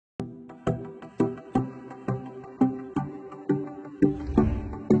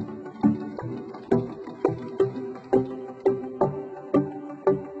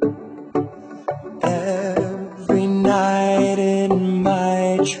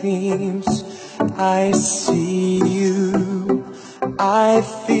dreams. I see you, I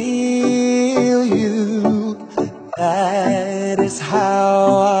feel you. That is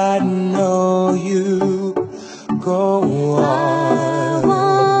how I know you. Go on. I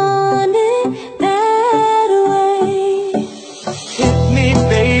want it that way. Hit me,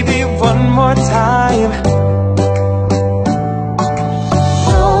 baby, one more time.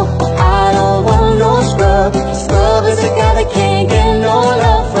 No, I don't want no scrub. Scrub is a guy that can't get no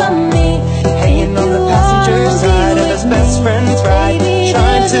love from me. Hanging on the passenger side of his best friend's ride,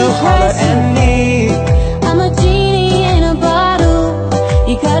 trying to holler at me. I'm a genie in a bottle.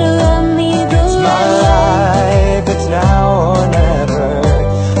 You gotta love me the It's my life, it's now or never.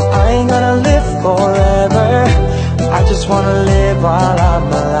 I ain't gonna live forever, I just wanna live while I'm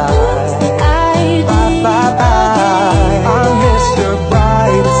alive. Bye, bye, bye, I'm Mr.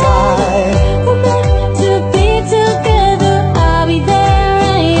 Brightside. We're meant to be together. I'll be there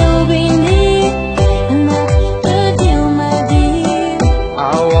and you'll be near, and that's the deal, my dear.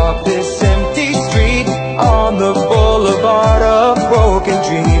 I'll walk this empty street on the boulevard of broken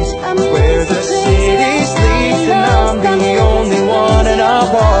dreams, where the city sleeps and I'm the only one, and I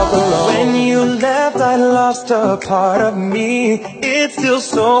walk alone. When you left, I lost a part of me. It's still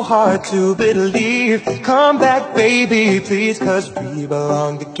so hard to believe. Come back, baby, please, 'cause we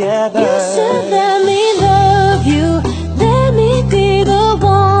belong together. You should let me love you. Let me be the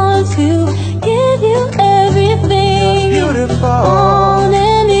one to give you everything you Beautiful. want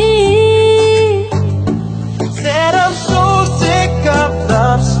and need. Said I'm so sick of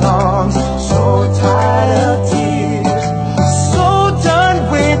love songs, so tired of tears, so done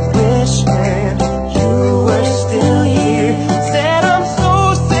with wishing you were still here. Said I'm so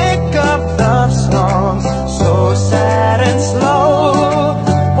sick of love songs, so sad and slow.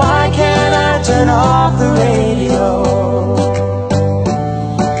 Why can't I turn off the radio?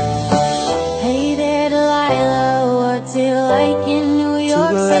 Hey there, Delilah, what's it like in New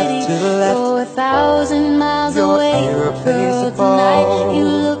York City? To the left, Go 1,000 miles you're away, girl, irreplaceable. tonight you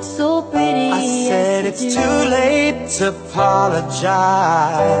look so pretty. I said yes, it's you too do. late to apologize.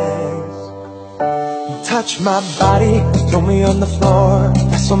 Touch my body, throw me on the floor,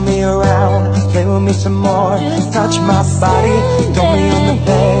 wrestle me around, play with me some more. Just Touch my body, throw me on the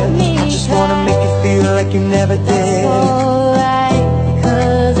bed. I just wanna make you feel like you never did. Alright,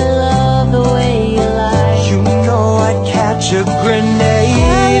 'cause I love the way you lie. You know I'd catch a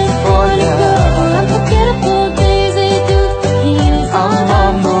grenade for you. Unforgettable days, they do tequila. I'm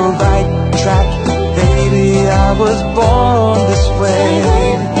on the right track, baby, I was born this way.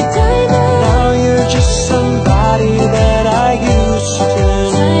 Now you're just somebody that I used to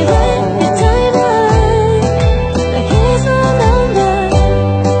know.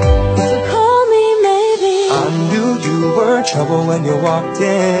 I knew you were trouble when you walked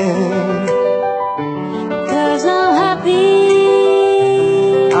in. 'Cause I'm happy.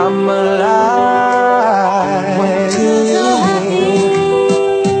 I'm alive. What do you mean?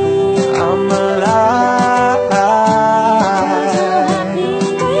 I'm alive.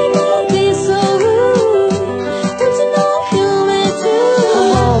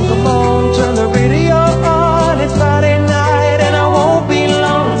 Come on, turn the radio on. It's Friday night and I won't be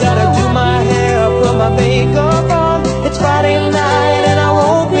long. Gotta do my hair, put my makeup on. It's Friday night and I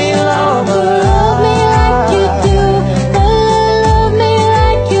won't be long. Love me like you do. Love me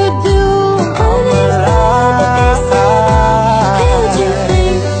like you do. I'm alive. Can't you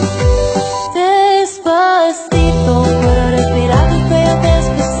think? Despacito, puedo respirar tu pelo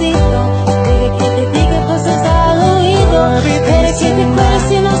despacito. Deja que te diga cosas al oído. Pero que te acuerdes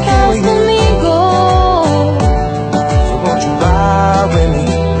si no estás conmigo. So won't you ride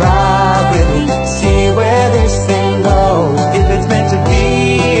with me, see where this thing goes. If it's meant to be,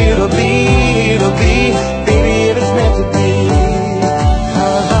 it'll be, it'll be. Baby, if it's meant to be.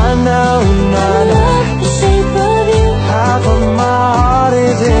 I know, I love the shape of you. half of my heart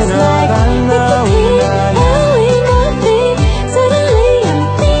is in Just her. like I know, how we might be. Suddenly I'm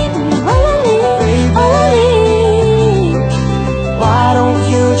thinking all I need. why don't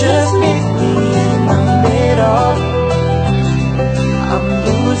you just meet me in the middle? I'm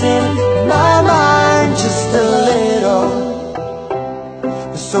losing my mind just a little.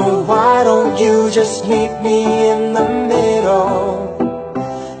 So why don't you just meet me in the middle?